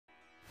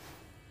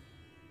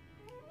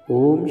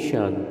ओम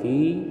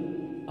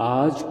शांति।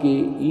 आज के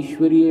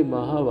ईश्वरीय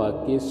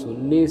महावाक्य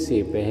सुनने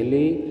से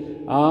पहले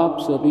आप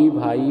सभी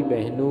भाई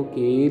बहनों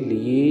के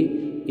लिए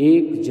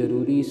एक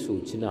जरूरी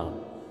सूचना।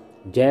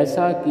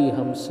 जैसा कि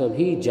हम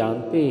सभी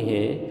जानते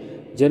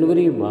हैं,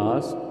 जनवरी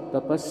मास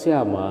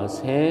तपस्या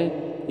मास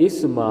है।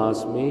 इस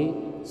मास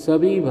में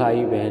सभी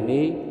भाई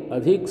बहनें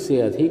अधिक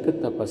से अधिक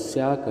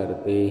तपस्या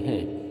करते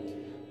हैं।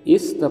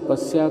 इस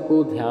तपस्या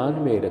को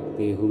ध्यान में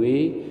रखते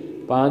हुए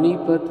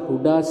पानीपत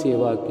हुडा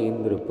सेवा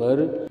केंद्र पर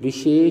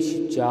विशेष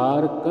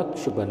 4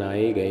 कक्ष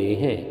बनाए गए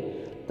हैं।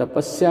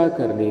 तपस्या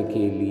करने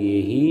के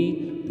लिए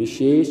ही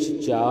विशेष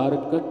 4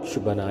 कक्ष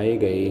बनाए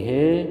गए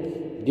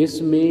हैं,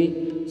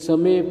 जिसमें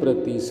समय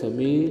प्रति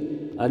समय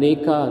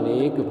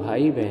अनेकानेक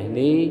भाई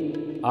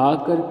बहनें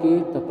आकर के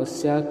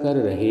तपस्या कर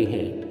रहे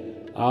हैं।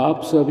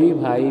 आप सभी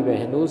भाई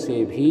बहनों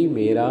से भी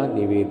मेरा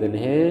निवेदन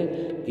है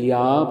कि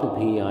आप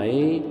भी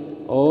आएं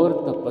और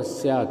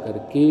तपस्या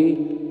करके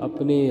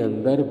अपने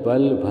अंदर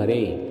बल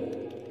भरें।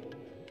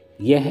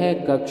 यह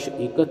कक्ष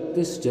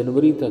 31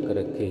 जनवरी तक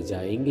रखे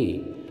जाएंगे,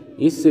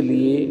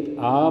 इसलिए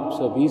आप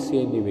सभी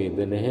से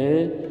निवेदन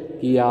है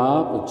कि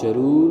आप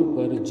जरूर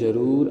पर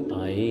जरूर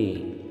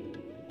आएं।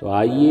 तो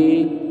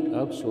आइए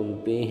अब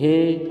सुनते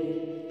हैं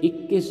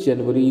 21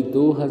 जनवरी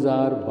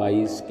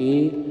 2022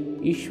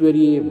 के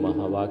ईश्वरीय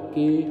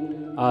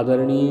महावाक्य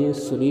आदरणीय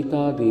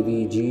सुनीता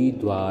देवी जी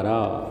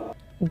द्वारा।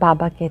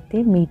 बाबा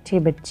कहते, मीठे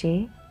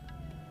बच्चे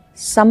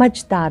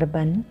समझदार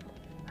बन,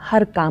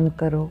 हर काम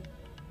करो।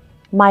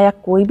 माया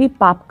कोई भी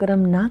पाप कर्म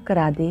ना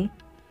करा दे,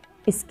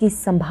 इसकी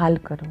संभाल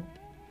करो।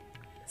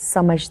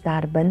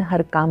 समझदार बन,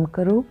 हर काम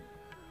करो।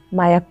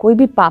 माया कोई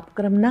भी पाप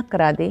कर्म ना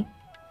करा दे,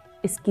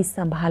 इसकी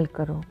संभाल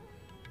करो।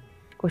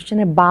 क्वेश्चन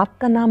है, बाप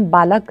का नाम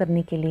बाला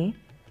करने के लिए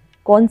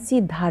कौन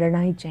सी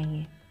धारणाएं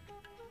चाहिए?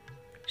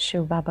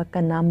 शिव बाबा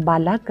का नाम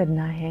बाला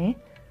करना है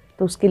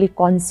तो उसके लिए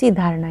कौन सी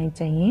धारणाएं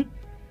चाहिए?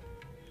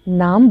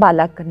 नाम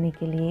बाला करने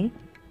के लिए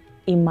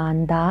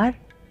ईमानदार,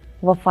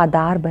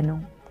 वफादार बनो,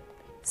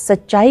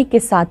 सच्चाई के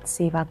साथ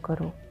सेवा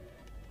करो,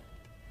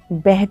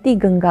 बहती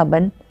गंगा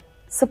बन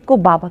सबको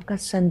बाबा का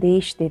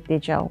संदेश देते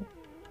जाओ।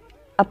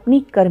 अपनी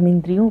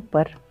कर्मेंद्रियों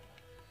पर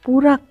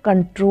पूरा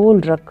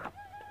कंट्रोल रख,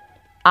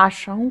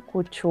 आशाओं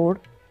को छोड़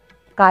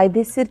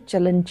कायदे से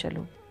चलन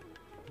चलो,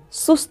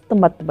 सुस्त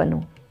मत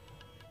बनो।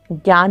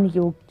 ज्ञान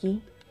योग की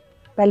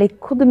पहले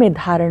खुद में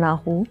धारणा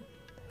हो,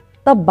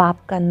 तब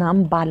बाप का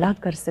नाम बाला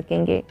कर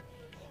सकेंगे।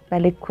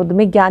 पहले खुद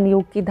में ज्ञान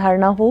योग की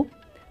धारणा हो,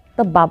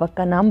 तब बाबा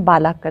का नाम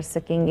बाला कर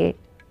सकेंगे।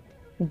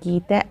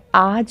 गीत है,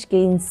 आज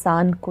के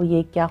इंसान को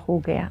ये क्या हो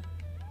गया।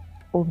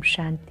 ओम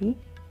शांति।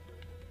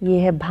 ये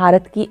है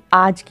भारत की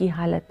आज की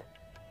हालत।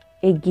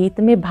 एक गीत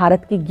में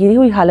भारत की गिरी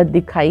हुई हालत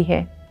दिखाई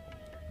है,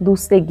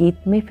 दूसरे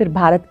गीत में फिर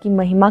भारत की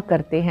महिमा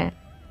करते हैं।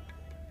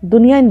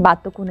 दुनिया इन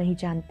बातों को नहीं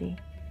जानती।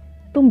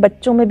 तुम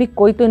बच्चों में भी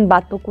कोई तो इन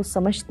बातों को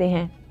समझते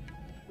हैं।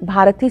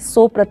 भारत ही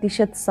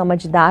 100%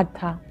 समझदार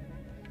था,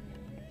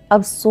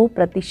 अब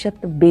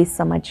 100%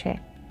 बेसमझ है।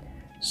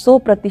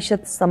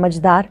 100%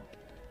 समझदार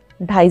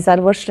 2500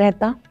 वर्ष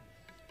रहता,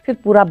 फिर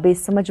पूरा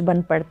बेसमझ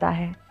बन पड़ता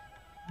है।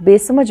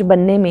 बेसमझ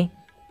बनने में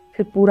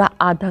फिर पूरा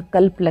आधा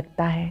कल्प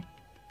लगता है।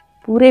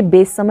 पूरे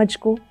बेसमझ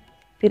को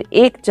फिर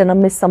एक जन्म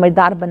में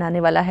समझदार बनाने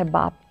वाला है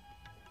बाप।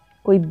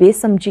 कोई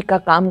बेसमझी का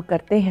काम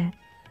करते हैं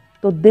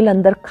तो दिल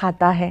अंदर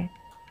खाता है,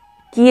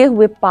 किए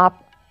हुए पाप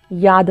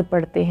याद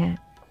पड़ते हैं।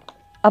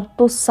 अब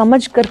तो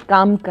समझ कर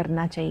काम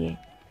करना चाहिए।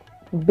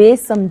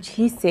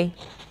 बेसमझी से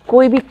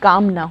कोई भी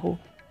काम ना हो।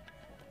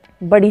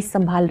 बड़ी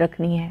संभाल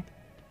रखनी है,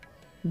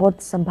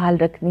 बहुत संभाल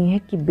रखनी है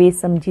कि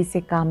बेसमझी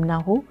से काम ना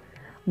हो।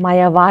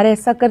 मायावार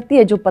ऐसा करती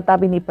है जो पता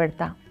भी नहीं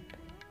पड़ता।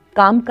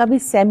 काम का भी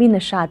सहमी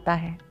नशा आता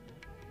है।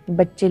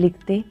 बच्चे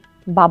लिखते,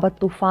 बाबा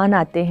तूफान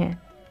आते हैं।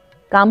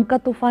 काम का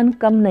तूफान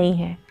कम नहीं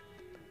है,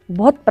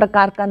 बहुत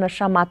प्रकार का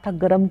नशा माथा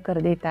गर्म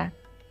कर देता है।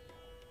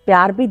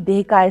 प्यार भी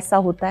देह का ऐसा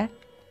होता है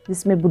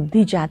जिसमें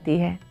बुद्धि जाती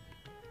है।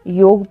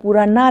 योग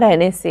पूरा ना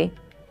रहने से,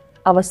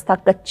 अवस्था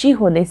कच्ची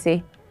होने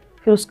से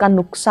फिर उसका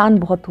नुकसान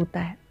बहुत होता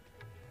है।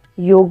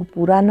 योग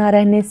पूरा ना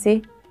रहने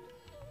से,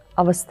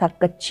 अवस्था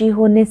कच्ची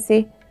होने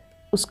से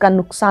उसका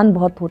नुकसान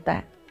बहुत होता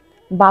है।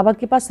 बाबा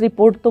के पास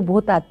रिपोर्ट तो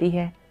बहुत आती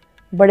है,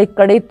 बड़े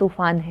कड़े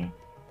तूफान हैं।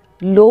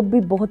 लोभ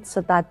भी बहुत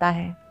सताता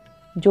है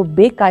जो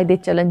बेकायदे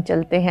चलन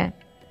चलते हैं।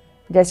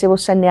 जैसे वो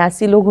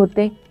सन्यासी लोग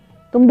होते,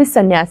 तुम भी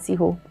सन्यासी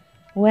हो,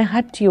 वो है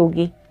हठ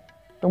योगी,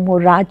 तुम हो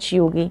राज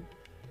योगी।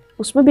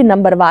 उसमें भी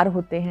नंबरवार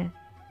होते हैं।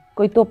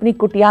 कोई तो अपनी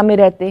कुटिया में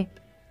रहते,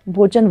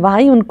 भोजन वहाँ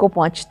ही उनको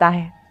पहुँचता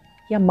है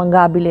या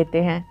मंगा भी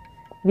लेते हैं।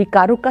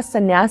 विकारों का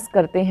संन्यास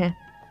करते हैं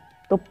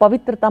तो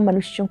पवित्रता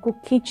मनुष्यों को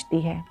खींचती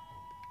है।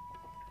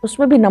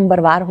 उसमें भी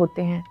नंबरवार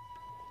होते हैं।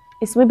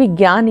 इसमें भी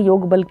ज्ञान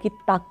योग बल की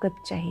ताकत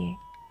चाहिए।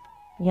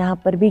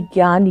 यहाँ पर भी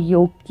ज्ञान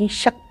योग की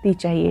शक्ति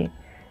चाहिए।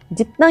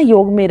 जितना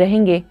योग में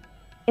रहेंगे,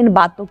 इन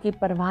बातों की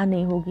परवाह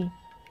नहीं होगी।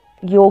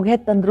 योग है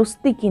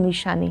तंदुरुस्ती की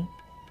निशानी।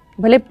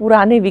 भले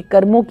पुराने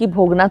विकर्मों की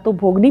भोगना तो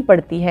भोगनी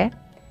पड़ती है,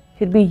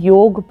 फिर भी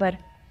योग पर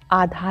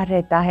आधार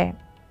रहता है।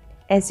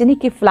 ऐसे नहीं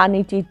कि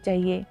फलानी चीज़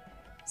चाहिए।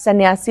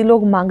 सन्यासी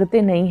लोग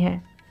मांगते नहीं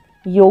हैं,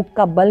 योग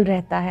का बल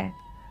रहता है,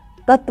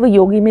 तत्व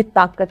योगी में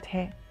ताकत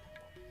है।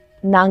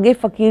 नांगे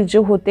फकीर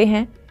जो होते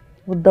हैं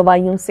वो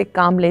दवाइयों से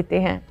काम लेते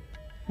हैं,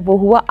 वो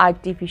हुआ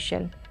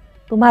आर्टिफिशियल।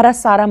 तुम्हारा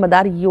सारा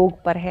मदार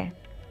योग पर है,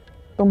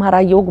 तुम्हारा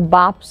योग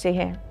बाप से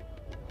है।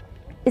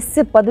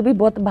 इससे पद भी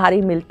बहुत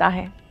भारी मिलता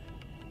है।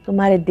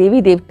 तुम्हारे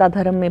देवी देवता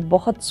धर्म में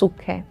बहुत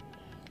सुख है,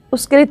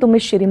 उसके लिए तुम्हें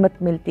श्रीमत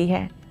मिलती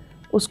है।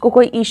 उसको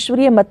कोई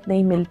ईश्वरीय मत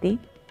नहीं मिलती,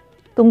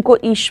 तुमको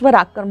ईश्वर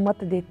आकर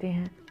मत देते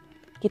हैं।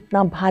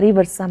 कितना भारी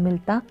वर्षा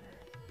मिलता,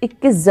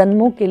 21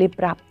 जन्मों के लिए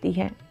प्राप्ति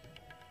है।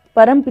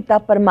 परम पिता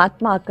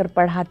परमात्मा आकर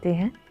पढ़ाते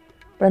हैं,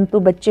 परंतु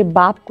बच्चे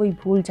बाप को ही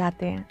भूल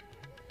जाते हैं।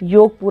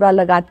 योग पूरा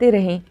लगाते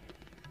रहें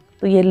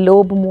तो ये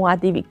लोभ मोह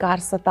आदि विकार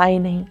सताए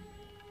नहीं।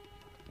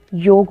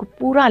 योग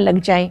पूरा लग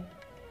जाए,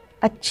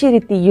 अच्छी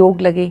रीति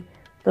योग लगे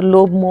तो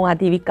लोभ मोह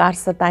आदि विकार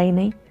सताए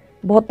नहीं।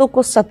 बहुतों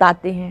को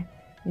सताते हैं,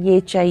 ये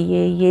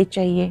चाहिए ये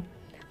चाहिए।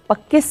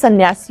 पक्के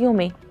सन्यासियों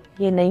में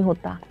ये नहीं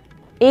होता।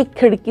 एक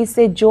खिड़की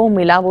से जो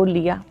मिला वो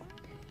लिया।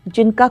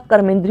 जिनका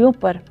कर्मेंद्रियों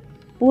पर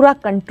पूरा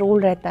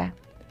कंट्रोल रहता है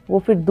वो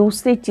फिर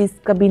दूसरी चीज़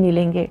कभी नहीं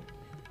लेंगे।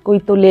 कोई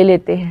तो ले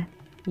लेते हैं,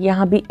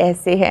 यहाँ भी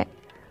ऐसे है।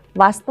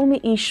 वास्तव में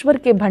ईश्वर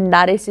के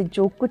भंडारे से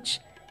जो कुछ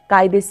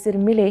कायदे सिर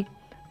मिले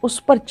उस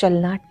पर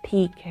चलना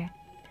ठीक है।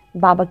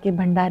 बाबा के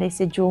भंडारे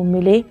से जो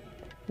मिले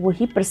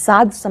वही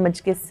प्रसाद समझ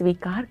के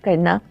स्वीकार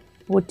करना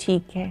वो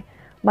ठीक है।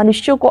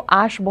 मनुष्यों को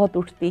आश बहुत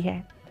उठती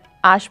है,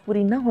 आश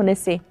पूरी न होने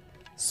से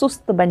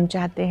सुस्त बन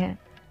जाते हैं।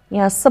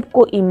 यहाँ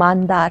सबको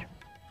ईमानदार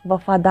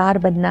वफादार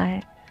बनना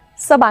है,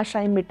 सब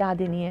आशाएं मिटा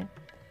देनी है।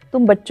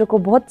 तुम बच्चों को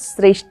बहुत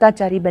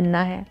श्रेष्ठाचारी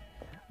बनना है।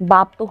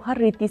 बाप तो हर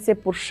रीति से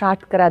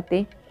पुरुषार्थ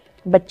कराते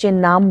बच्चे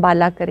नाम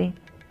बाला करें।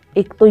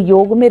 एक तो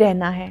योग में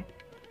रहना है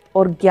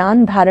और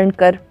ज्ञान धारण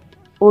कर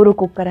औरों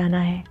को कराना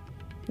है।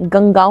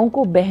 गंगाओं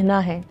को बहना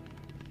है,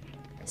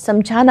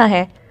 समझाना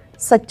है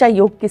सच्चा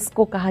योग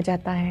किसको कहा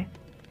जाता है।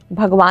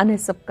 भगवान है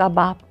सबका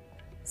बाप,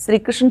 श्री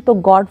कृष्ण तो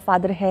गॉड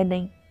फादर है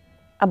नहीं।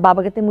 अब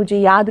बाबा कहते मुझे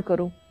याद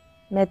करो,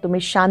 मैं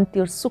तुम्हें शांति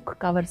और सुख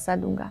का वर्षा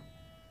दूंगा।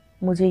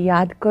 मुझे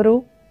याद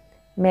करो,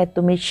 मैं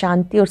तुम्हें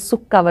शांति और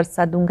सुख का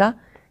वर्षा दूंगा।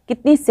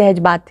 कितनी सहज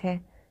बात है,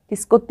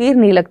 किसको तीर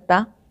नहीं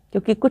लगता,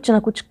 क्योंकि कुछ ना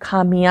कुछ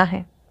खामियां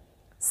हैं।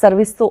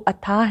 सर्विस तो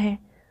अथाह है,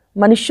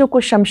 मनुष्यों को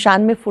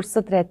शमशान में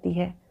फुर्सत रहती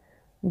है।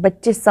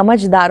 बच्चे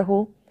समझदार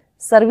हो,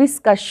 सर्विस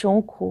का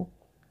शौक हो,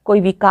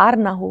 कोई विकार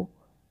ना हो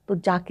तो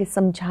जाके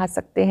समझा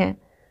सकते हैं।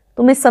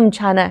 तुम्हें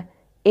समझाना है,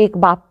 एक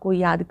बाप को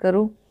याद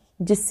करो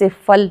जिससे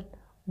फल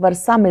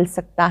वर्षा मिल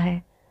सकता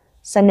है।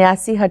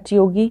 सन्यासी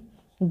हठयोगी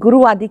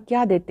गुरु आदि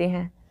क्या देते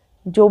हैं?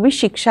 जो भी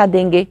शिक्षा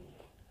देंगे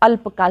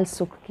अल्पकाल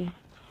सुख की,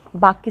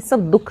 बाकी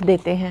सब दुख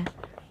देते हैं।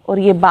 और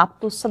ये बाप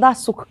तो सदा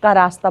सुख का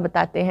रास्ता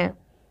बताते हैं।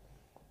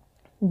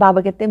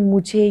 बाबा कहते हैं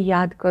मुझे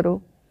याद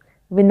करो,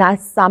 विनाश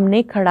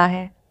सामने खड़ा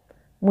है।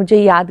 मुझे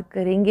याद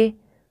करेंगे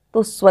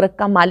तो स्वर्ग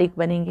का मालिक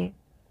बनेंगे।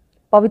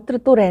 पवित्र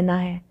तो रहना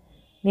है,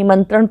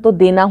 निमंत्रण तो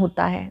देना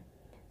होता है।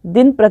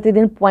 दिन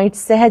प्रतिदिन पॉइंट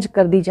सहज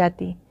कर दी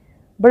जाती।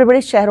 बड़े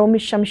बड़े शहरों में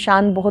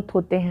शमशान बहुत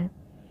होते हैं,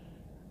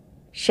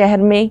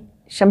 शहर में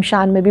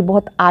शमशान में भी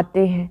बहुत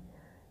आते हैं।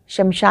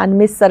 शमशान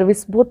में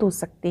सर्विस बहुत हो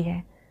सकती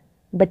है।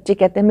 बच्चे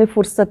कहते हैं मैं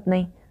फुर्सत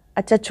नहीं,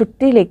 अच्छा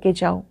छुट्टी लेके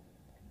जाओ।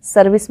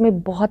 सर्विस में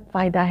बहुत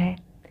फ़ायदा है।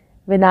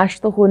 विनाश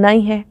तो होना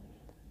ही है,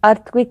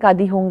 अर्थक्वेक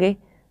आदि होंगे,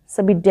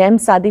 सभी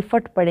डैम्स आदि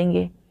फट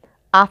पड़ेंगे।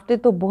 आफतें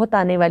तो बहुत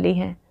आने वाली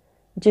हैं।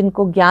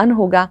 जिनको ज्ञान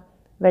होगा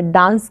वह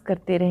डांस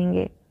करते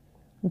रहेंगे।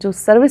 जो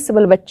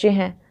सर्विसेबल बच्चे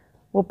हैं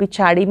वो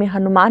पिछाड़ी में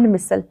हनुमान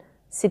मिसल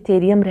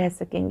सिथेरियम रह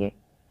सकेंगे।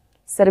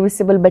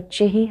 सर्विसेबल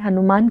बच्चे ही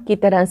हनुमान की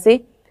तरह से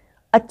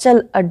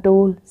अचल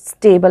अडोल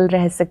स्टेबल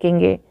रह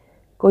सकेंगे।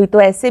 कोई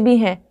तो ऐसे भी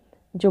हैं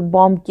जो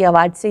बॉम्ब की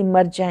आवाज़ से ही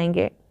मर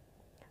जाएंगे।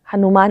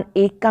 हनुमान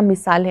एक का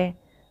मिसाल है,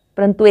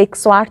 परंतु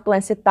 108 तो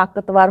ऐसे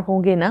ताकतवर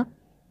होंगे ना,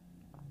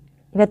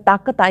 वह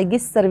ताकत आएगी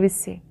सर्विस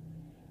से।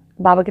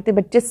 बाबा कहते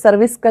बच्चे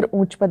सर्विस कर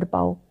ऊंच पद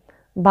पाओ,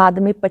 बाद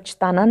में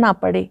पछताना ना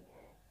पड़े।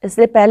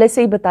 इसलिए पहले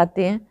से ही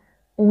बताते हैं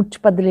ऊंच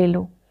पद ले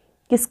लो।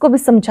 किसको भी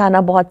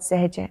समझाना बहुत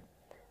सहज है।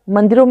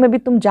 मंदिरों में भी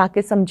तुम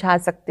जाके समझा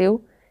सकते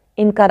हो,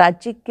 इनका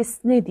राज्य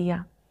किसने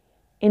दिया,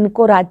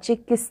 इनको राज्य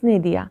किसने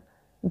दिया।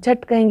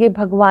 झट कहेंगे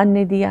भगवान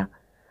ने दिया।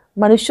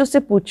 मनुष्यों से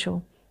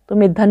पूछो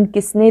तुम्हें धन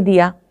किसने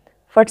दिया,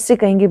 फट से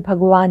कहेंगे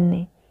भगवान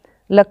ने।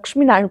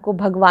 लक्ष्मी नारायण को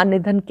भगवान ने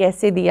धन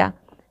कैसे दिया,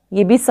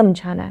 ये भी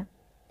समझाना है।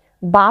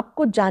 बाप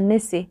को जानने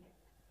से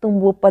तुम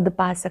वो पद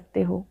पा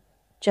सकते हो।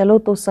 चलो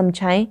तो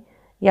समझाएं,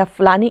 या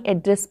फलानी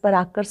एड्रेस पर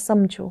आकर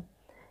समझो।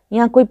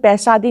 यहाँ कोई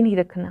पैसा आदि नहीं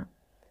रखना,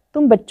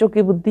 तुम बच्चों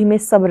की बुद्धि में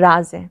सब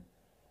राज है।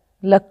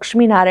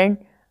 लक्ष्मी नारायण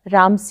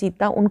राम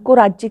सीता, उनको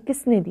राज्य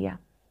किसने दिया?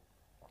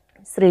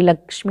 श्री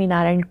लक्ष्मी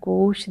नारायण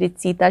को, श्री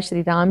सीता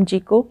श्री राम जी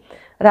को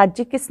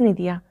राज्य किसने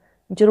दिया?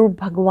 जरूर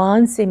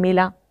भगवान से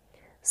मिला।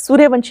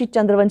 सूर्यवंशी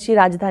चंद्रवंशी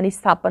राजधानी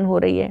स्थापन हो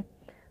रही है,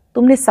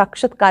 तुमने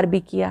साक्षात्कार भी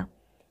किया।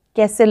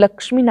 कैसे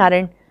लक्ष्मी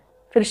नारायण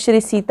फिर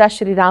श्री सीता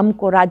श्री राम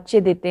को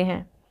राज्य देते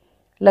हैं,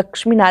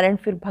 लक्ष्मी नारायण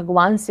फिर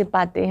भगवान से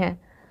पाते हैं।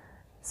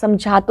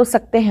 समझा तो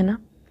सकते हैं ना।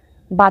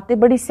 बातें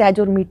बड़ी सहज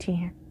और मीठी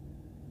हैं,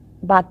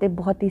 बातें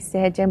बहुत ही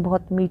सहज हैं,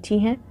 बहुत मीठी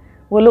हैं,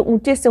 बोलो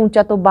ऊंचे से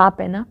ऊंचा तो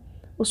बाप है ना,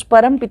 उस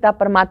परम पिता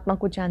परमात्मा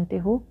को जानते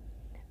हो।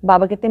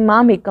 बाबा कहते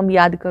माम एकम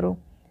याद करो।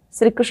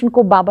 श्री कृष्ण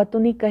को बाबा तो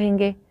नहीं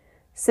कहेंगे,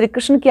 श्री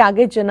कृष्ण के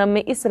आगे जन्म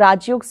में इस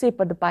राजयोग से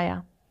पद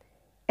पाया।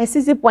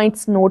 ऐसे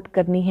पॉइंट्स नोट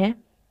करनी है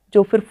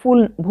जो फिर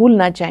भूल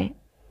ना जाए।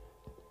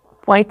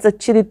 पॉइंट्स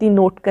अच्छी रीति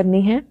नोट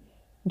करनी है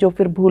जो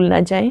फिर भूल ना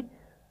जाए।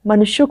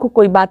 मनुष्यों को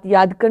कोई बात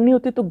याद करनी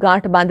होती तो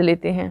गांठ बांध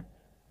लेते हैं।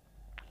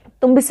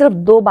 तुम भी सिर्फ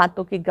 2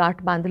 बातों की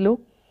गांठ बांध लो।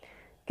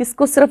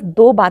 किसको सिर्फ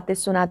 2 बातें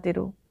सुनाते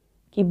रहो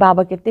कि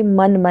बाबा कहते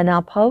मन मना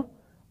भव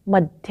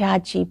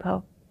मध्याजी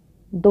भव।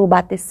 2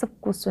 बातें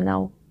सबको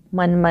सुनाओ,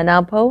 मन मना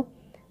भव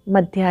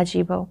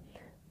मध्याजी भव।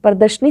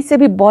 प्रदर्शनी से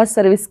भी बहुत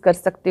सर्विस कर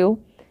सकते हो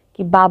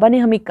कि बाबा ने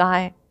हमें कहा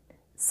है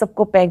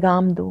सबको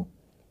पैगाम दो,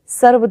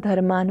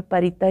 सर्वधर्मान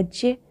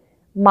परित्यज्य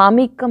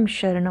मामेकम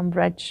शरणम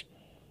व्रज।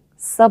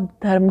 सब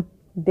धर्म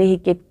देह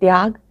के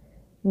त्याग,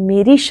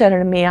 मेरी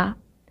शरण में आ,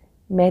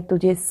 मैं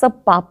तुझे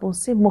सब पापों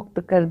से मुक्त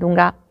कर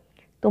दूंगा।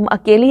 तुम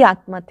अकेली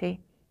आत्मा थे,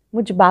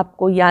 मुझ बाप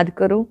को याद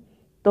करो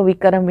तो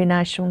विक्रम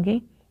विनाश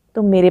होंगे,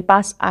 तुम मेरे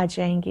पास आ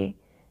जाएंगे।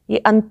 ये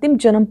अंतिम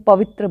जन्म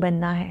पवित्र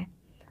बनना है,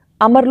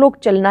 अमरलोक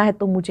चलना है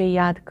तो मुझे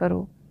याद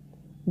करो।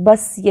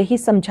 बस यही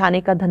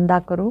समझाने का धंधा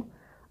करो।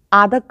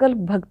 आधा कल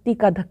भक्ति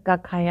का धक्का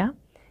खाया,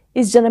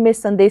 इस जन्म में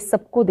संदेश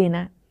सबको देना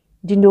है।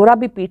 ढिंडोरा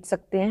भी पीट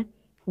सकते हैं,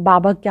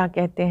 बाबा क्या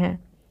कहते हैं,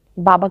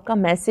 बाबा का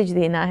मैसेज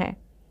देना है।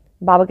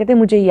 बाबा कहते हैं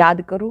मुझे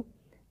याद करो।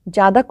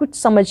 ज़्यादा कुछ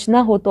समझना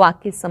हो तो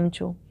आके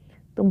समझो।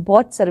 तुम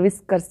बहुत सर्विस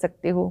कर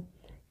सकते हो,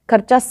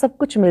 खर्चा सब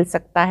कुछ मिल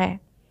सकता है।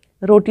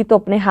 रोटी तो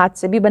अपने हाथ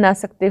से भी बना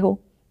सकते हो,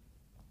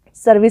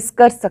 सर्विस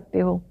कर सकते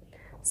हो।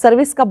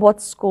 सर्विस का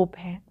बहुत स्कोप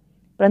है,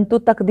 परंतु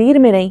तकदीर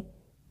में नहीं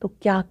तो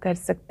क्या कर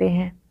सकते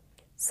हैं।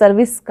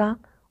 सर्विस का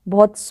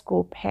बहुत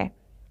स्कोप है,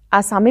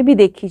 आसामी भी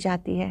देखी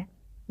जाती है।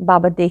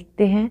 बाबा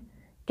देखते हैं,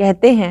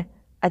 कहते हैं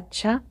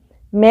अच्छा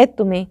मैं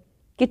तुम्हें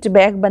किट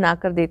बैग बना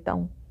कर देता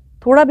हूँ,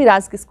 थोड़ा भी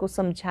राज किसको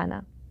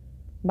समझाना।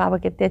 बाबा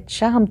कहते हैं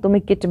अच्छा हम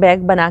तुम्हें किट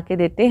बैग बना के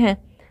देते हैं,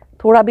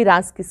 थोड़ा भी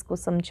राज किसको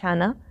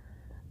समझाना।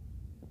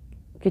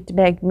 किट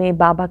बैग में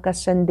बाबा का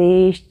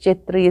संदेश,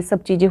 चित्र, ये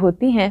सब चीज़ें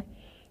होती हैं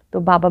तो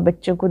बाबा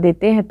बच्चों को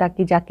देते हैं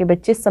ताकि जाके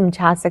बच्चे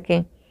समझा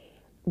सकें।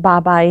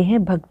 बाबा आए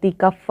हैं भक्ति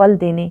का फल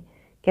देने।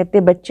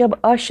 कहते बच्चे अब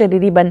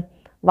अशरीरी बन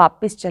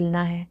वापस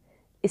चलना है,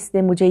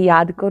 इसलिए मुझे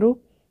याद करो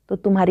तो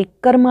तुम्हारी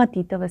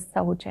कर्मातीत अवस्था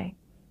हो जाए।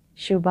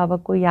 शिव बाबा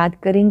को याद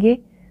करेंगे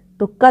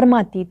तो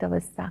कर्मातीत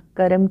अवस्था,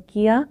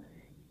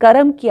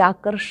 कर्म की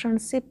आकर्षण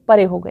से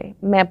परे हो गए,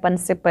 मैंपन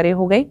से परे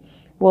हो गए,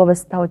 वो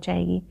अवस्था हो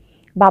जाएगी।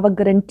 बाबा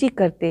गारंटी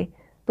करते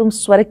तुम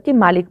स्वर्ग के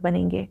मालिक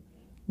बनेंगे।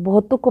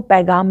 बहुतों को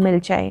पैगाम मिल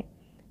जाए।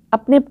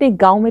 अपने अपने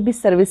गांव में भी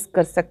सर्विस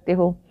कर सकते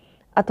हो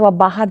अथवा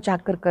बाहर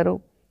जाकर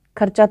करो,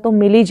 खर्चा तो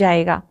मिल ही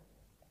जाएगा।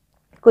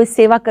 कोई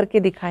सेवा करके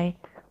दिखाए,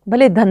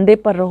 भले धंधे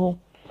पर रहो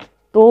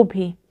तो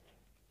भी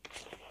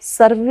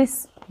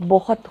सर्विस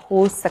बहुत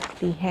हो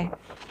सकती है।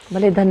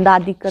 भले धंधा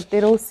आदि करते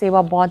रहो,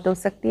 सेवा बहुत हो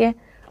सकती है।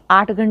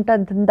 8 घंटा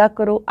धंधा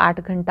करो, 8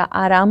 घंटा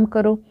आराम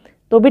करो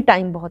तो भी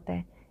टाइम बहुत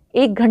है।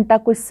 1 घंटा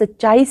कोई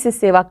सच्चाई से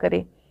सेवा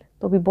करे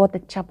तो भी बहुत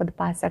अच्छा पद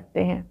पा सकते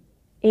हैं।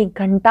 1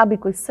 घंटा भी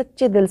कोई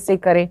सच्चे दिल से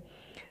करे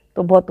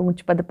तो बहुत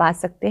ऊंच पद पा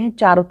सकते हैं।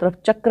 चारों तरफ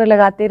चक्र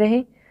लगाते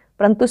रहे,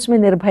 परंतु उसमें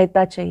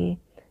निर्भयता चाहिए।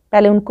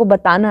 पहले उनको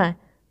बताना है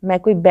मैं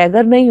कोई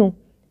बैगर नहीं हूँ,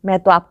 मैं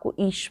तो आपको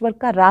ईश्वर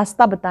का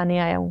रास्ता बताने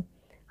आया हूँ।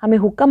 हमें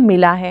हुक्म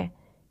मिला है,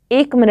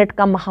 1 मिनट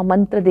का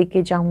महामंत्र दे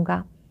के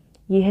जाऊँगा।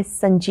 ये है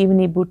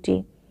संजीवनी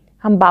बूटी,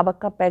 हम बाबा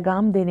का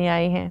पैगाम देने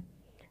आए हैं।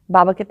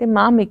 बाबा कहते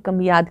माम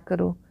एकम याद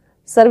करो।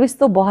 सर्विस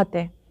तो बहुत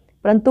है,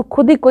 परंतु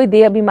खुद ही कोई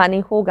देह अभिमानी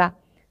होगा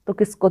तो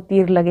किसको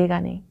तीर लगेगा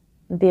नहीं।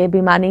 देह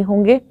अभिमानी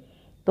होंगे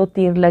तो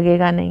तीर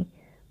लगेगा नहीं।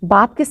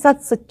 बाप के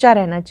साथ सच्चा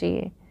रहना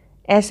चाहिए।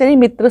 ऐसे नहीं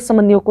मित्र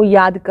संबंधियों को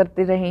याद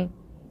करते रहें,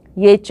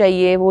 ये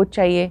चाहिए वो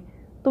चाहिए।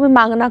 तुम्हें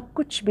मांगना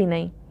कुछ भी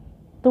नहीं,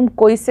 तुम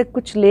कोई से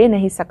कुछ ले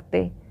नहीं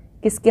सकते,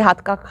 किसके हाथ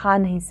का खा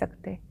नहीं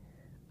सकते।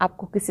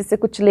 आपको किसी से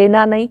कुछ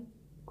लेना नहीं,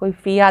 कोई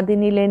फ़ी आदि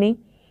नहीं लेनी,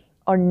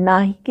 और ना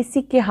ही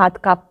किसी के हाथ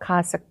का आप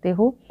खा सकते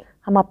हो।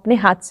 हम अपने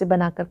हाथ से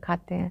बनाकर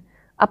खाते हैं,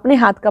 अपने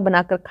हाथ का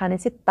बनाकर खाने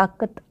से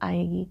ताकत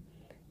आएगी।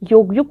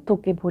 योग युक्त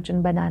होकर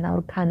भोजन बनाना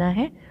और खाना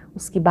है,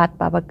 उसकी बात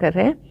बाबा कर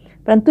रहे हैं,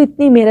 परंतु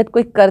इतनी मेहनत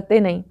कोई करते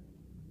नहीं।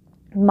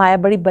 माया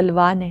बड़ी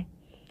बलवान है,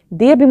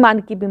 देह अभिमान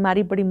की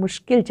बीमारी बड़ी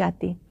मुश्किल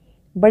जाती,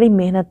 बड़ी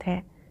मेहनत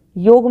है।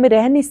 योग में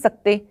रह नहीं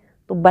सकते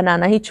तो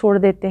बनाना ही छोड़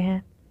देते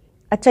हैं।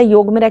 अच्छा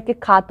योग में रह के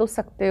खा तो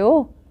सकते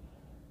हो,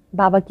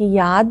 बाबा की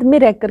याद में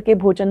रह करके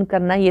भोजन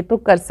करना ये तो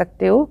कर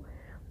सकते हो।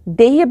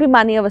 देही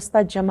अभिमानी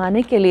अवस्था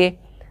जमाने के लिए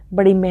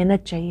बड़ी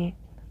मेहनत चाहिए।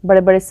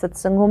 बड़े बड़े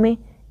सत्संगों में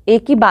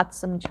एक ही बात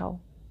समझाओ,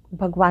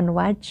 भगवान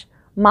वाच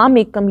माम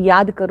एकम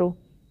याद करो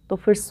तो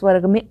फिर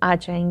स्वर्ग में आ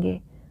जाएंगे।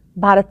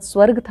 भारत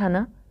स्वर्ग था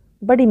ना,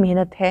 बड़ी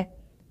मेहनत है।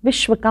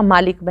 विश्व का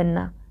मालिक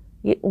बनना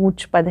ये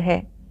ऊंच पद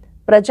है,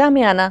 प्रजा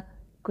में आना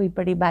कोई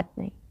बड़ी बात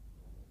नहीं।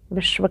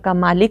 विश्व का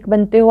मालिक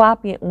बनते हो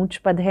आप, ये ऊंच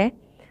पद है,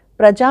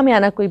 प्रजा में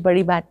आना कोई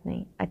बड़ी बात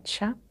नहीं।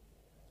 अच्छा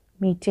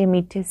मीठे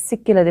मीठे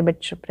सिक्के लदे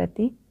बच्चों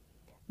प्रति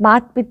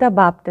माता पिता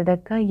बाप दादा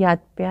का याद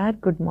प्यार,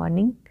 गुड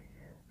मॉर्निंग।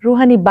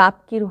 रूहानी बाप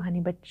की रूहानी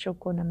बच्चों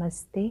को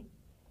नमस्ते।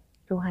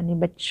 रूहानी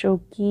बच्चों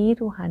की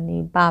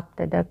रूहानी बाप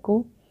दादा को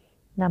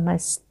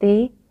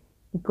नमस्ते।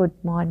 Good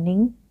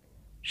morning.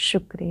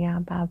 शुक्रिया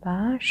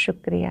बाबा,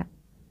 शुक्रिया।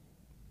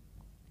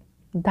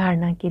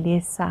 धारणा के लिए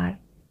सार।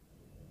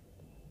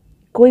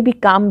 कोई भी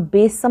काम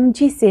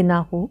बेसमझी से ना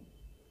हो,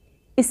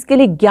 इसके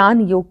लिए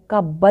ज्ञान योग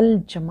का बल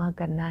जमा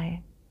करना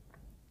है।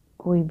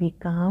 कोई भी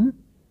काम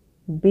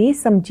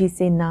बेसमझी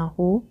से ना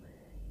हो,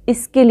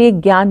 इसके लिए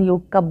ज्ञान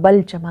योग का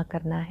बल जमा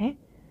करना है।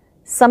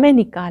 समय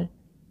निकाल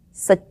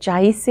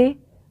सच्चाई से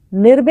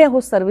निर्भय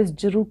हो सर्विस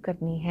जरूर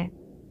करनी है।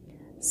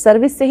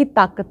 सर्विस से ही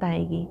ताकत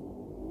आएगी।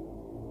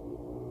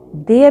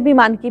 देह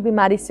अभिमान की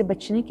बीमारी से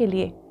बचने के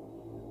लिए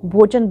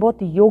भोजन बहुत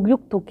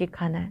योगयुक्त होकर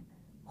खाना है।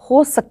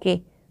 हो सके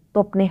तो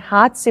अपने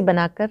हाथ से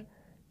बनाकर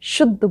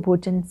शुद्ध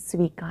भोजन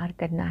स्वीकार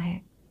करना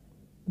है।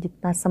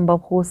 जितना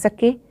संभव हो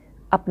सके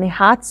अपने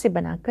हाथ से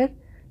बनाकर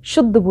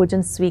शुद्ध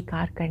भोजन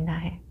स्वीकार करना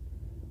है।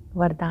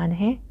 वरदान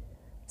है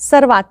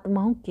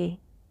सर्वात्माओं के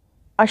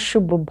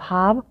अशुभ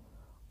भाव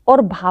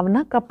और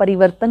भावना का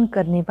परिवर्तन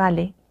करने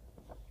वाले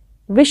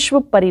विश्व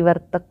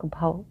परिवर्तक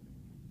भव।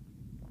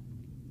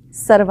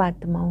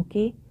 सर्वात्माओं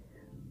के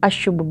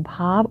अशुभ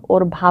भाव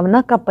और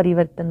भावना का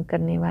परिवर्तन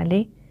करने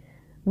वाले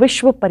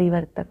विश्व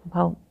परिवर्तक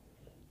भव।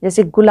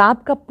 जैसे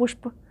गुलाब का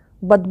पुष्प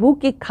बदबू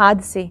की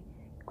खाद से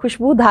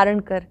खुशबू धारण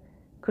कर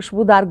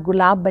खुशबूदार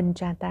गुलाब बन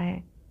जाता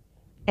है,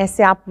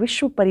 ऐसे आप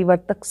विश्व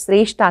परिवर्तक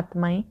श्रेष्ठ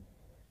आत्माएं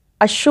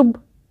अशुभ,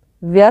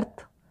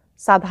 व्यर्थ,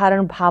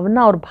 साधारण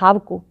भावना और भाव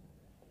को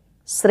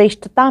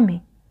श्रेष्ठता में,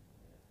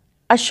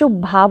 अशुभ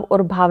भाव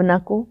और भावना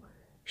को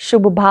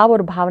शुभ भाव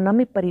और भावना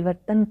में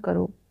परिवर्तन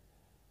करो।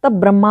 तब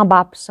ब्रह्मा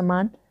बाप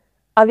समान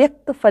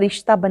अव्यक्त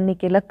फरिश्ता बनने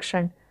के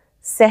लक्षण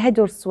सहज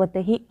और स्वतः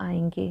ही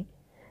आएंगे।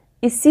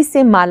 इसी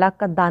से माला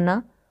का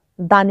दाना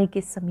दाने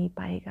के समीप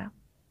आएगा।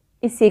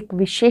 इस एक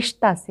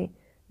विशेषता से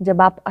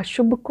जब आप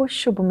अशुभ को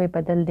शुभ में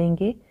बदल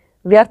देंगे,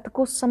 व्यर्थ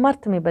को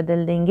समर्थ में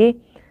बदल देंगे,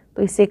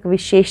 तो इस एक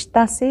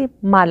विशेषता से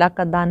माला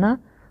का दाना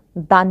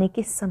दाने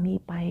के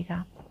समीप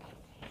आएगा।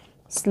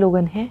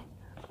 स्लोगन है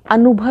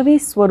अनुभवी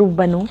स्वरूप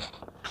बनो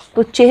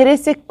तो चेहरे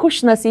से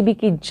खुश नसीबी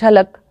की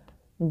झलक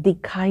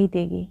दिखाई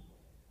देगी।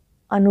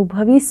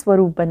 अनुभवी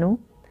स्वरूप बनो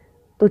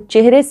तो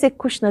चेहरे से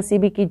खुश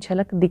नसीबी की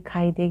झलक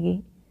दिखाई देगी।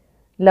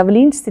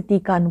 लवलीन स्थिति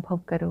का अनुभव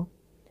करो।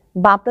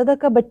 बाप दादा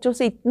का बच्चों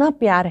से इतना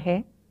प्यार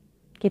है,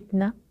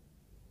 कितना,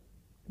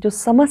 जो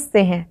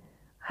समझते हैं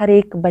हर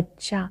एक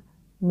बच्चा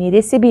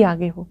मेरे से भी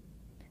आगे हो।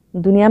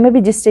 दुनिया में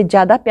भी जिससे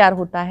ज़्यादा प्यार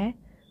होता है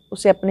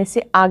उसे अपने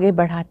से आगे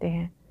बढ़ाते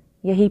हैं।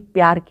 यही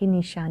प्यार की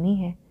निशानी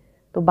है।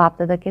 तो बाप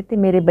दादा कहते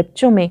मेरे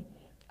बच्चों में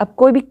अब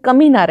कोई भी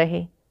कमी ना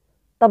रहे,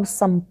 तब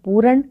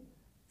संपूर्ण,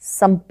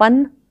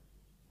 संपन्न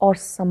और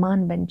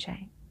समान बन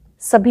जाएं।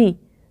 सभी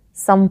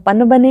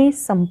संपन्न बने,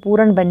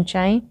 संपूर्ण बन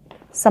जाएं,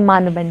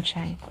 समान बन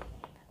जाएं।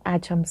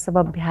 आज हम सब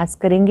अभ्यास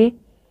करेंगे।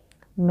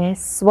 मैं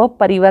स्व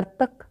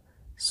परिवर्तक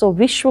सो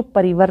विश्व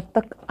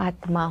परिवर्तक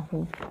आत्मा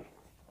हूँ।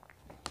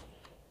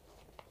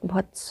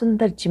 बहुत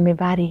सुंदर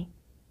जिम्मेवारी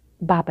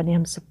बाबा ने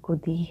हम सबको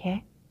दी है।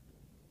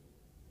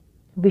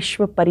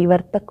 विश्व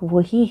परिवर्तक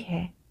वही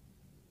है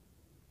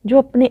जो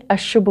अपने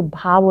अशुभ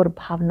भाव और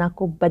भावना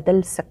को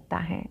बदल सकता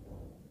है।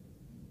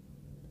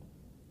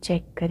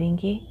 चेक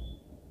करेंगे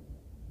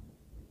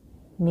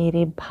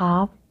मेरे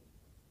भाव,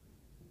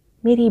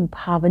 मेरी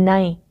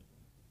भावनाएं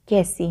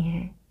कैसी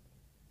हैं।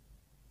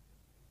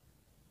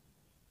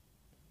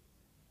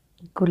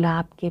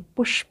 गुलाब के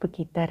पुष्प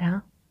की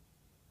तरह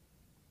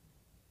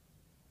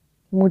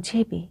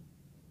मुझे भी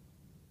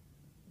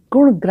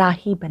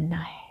गुणग्राही बनना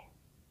है।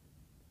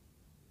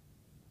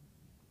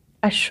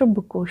 अशुभ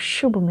को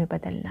शुभ में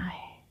बदलना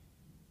है।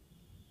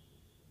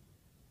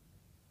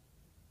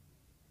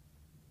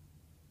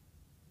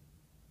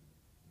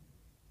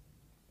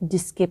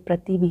 जिसके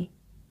प्रति भी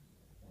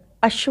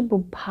अशुभ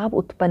भाव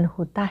उत्पन्न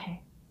होता है,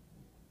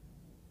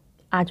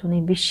 आज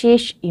उन्हें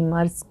विशेष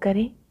इमर्ज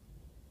करें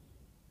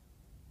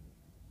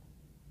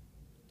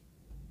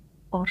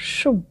और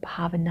शुभ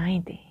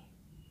भावनाएं दें।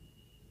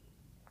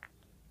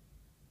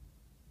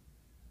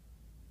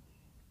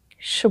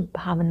 शुभ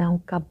भावनाओं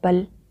का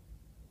बल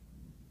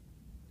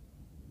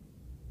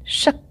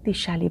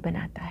शक्तिशाली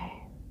बनाता है।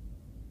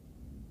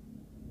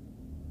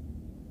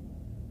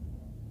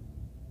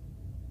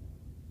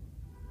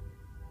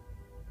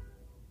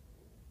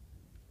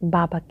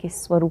 बाबा के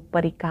स्वरूप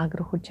पर एकाग्र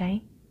हो जाएं।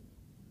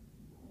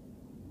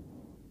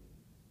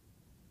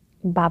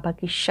 बाबा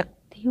की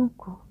शक्तियों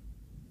को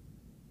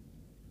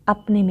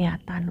अपने में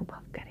आता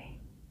अनुभव करें।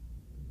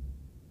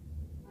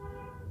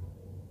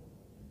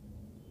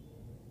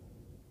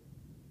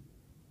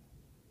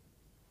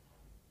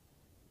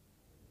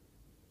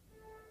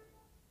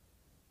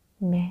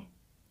 मैं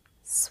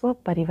स्व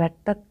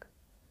परिवर्तक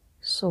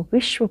सो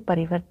विश्व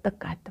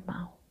परिवर्तक आत्मा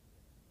हूं।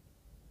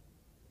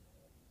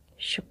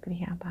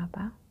 शुक्रिया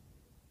बाबा,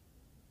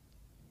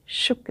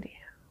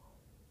 शुक्रिया।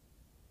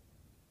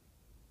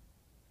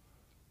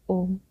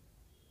 ओम